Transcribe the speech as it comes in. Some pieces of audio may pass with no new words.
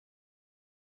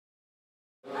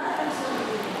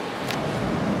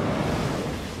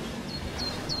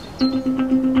I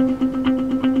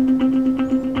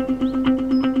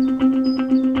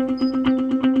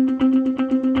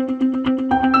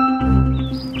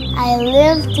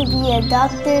live to be a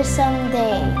doctor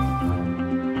someday.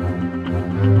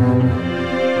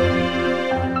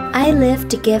 I live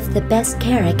to give the best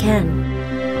care I can.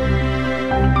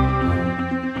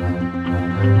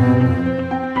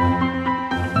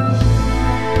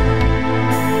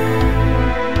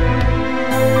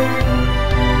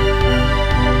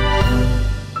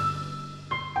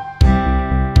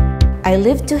 I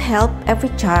live to help every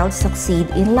child succeed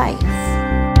in life.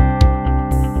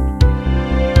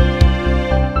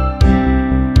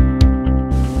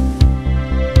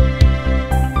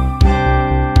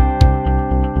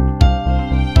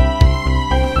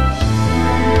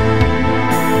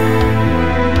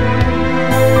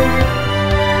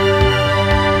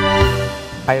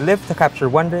 I live to capture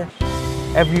wonder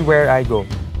everywhere I go.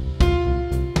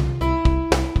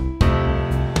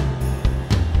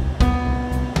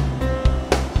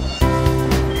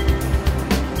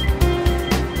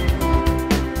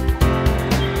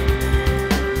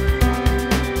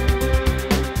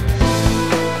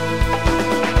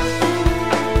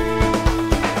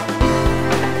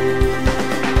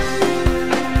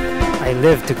 I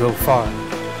live to go far.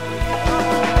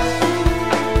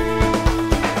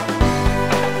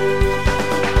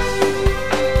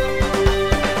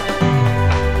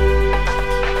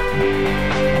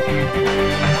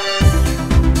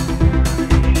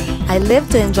 I live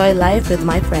to enjoy life with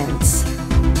my friends.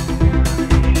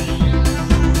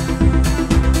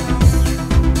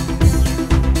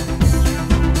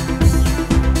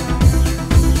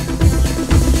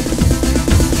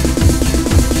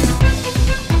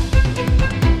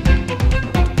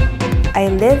 I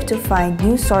live to find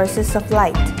new sources of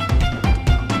light.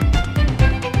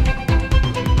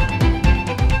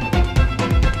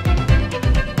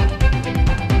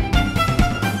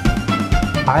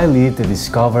 I live to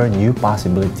discover new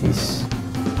possibilities.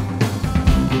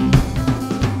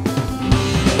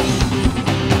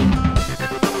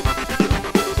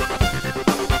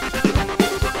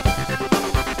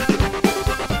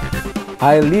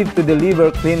 I live to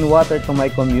deliver clean water to my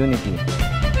community.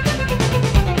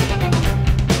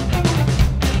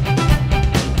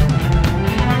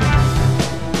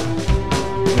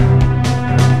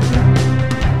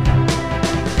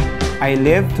 I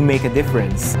live to make a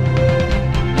difference.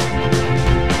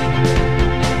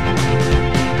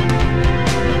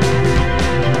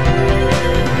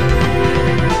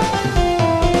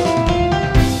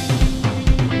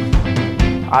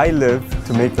 I live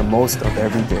to make the most of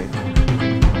every day.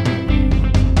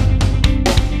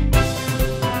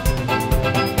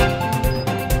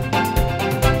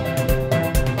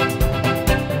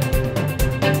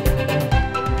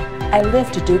 I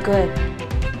live to do good.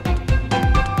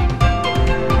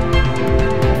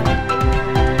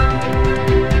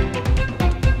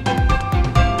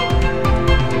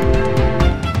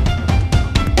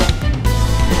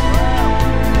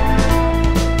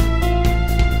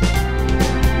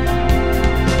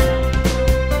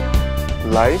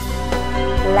 Life.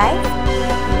 Life.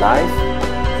 Life.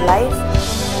 Life.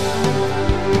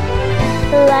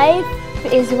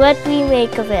 Life is what we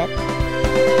make of it.